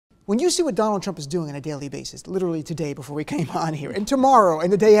When you see what Donald Trump is doing on a daily basis, literally today before we came on here, and tomorrow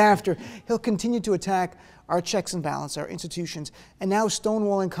and the day after, he'll continue to attack our checks and balances, our institutions, and now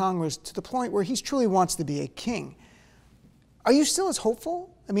stonewalling Congress to the point where he truly wants to be a king. Are you still as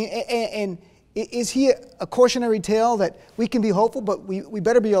hopeful? I mean, and is he a cautionary tale that we can be hopeful, but we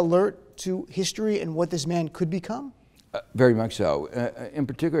better be alert to history and what this man could become? Very much so. In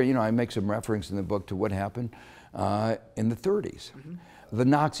particular, you know, I make some reference in the book to what happened in the 30s. Mm-hmm. The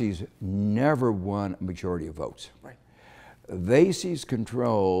Nazis never won a majority of votes. Right. They seized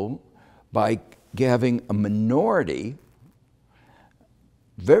control by having a minority,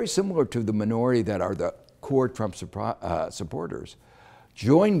 very similar to the minority that are the core Trump supporters,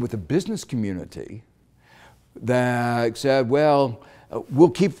 joined with the business community that said, well, we'll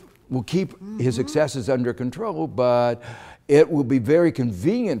keep his successes under control, but it will be very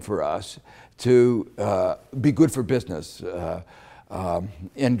convenient for us to be good for business.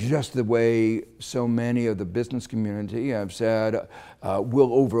 And just the way so many of the business community have said,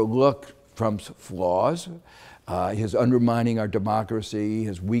 we'll overlook Trump's flaws, his undermining our democracy,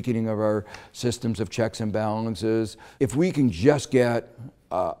 his weakening of our systems of checks and balances. If we can just get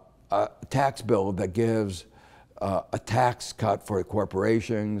a tax bill that gives a tax cut for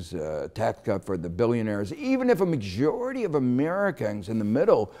corporations, a tax cut for the billionaires, even if a majority of Americans in the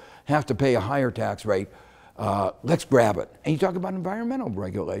middle have to pay a higher tax rate, let's grab it. And you talk about environmental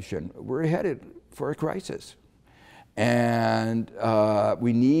regulation. We're headed for a crisis. And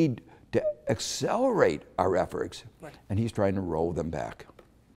we need to accelerate our efforts, right. And he's trying to roll them back.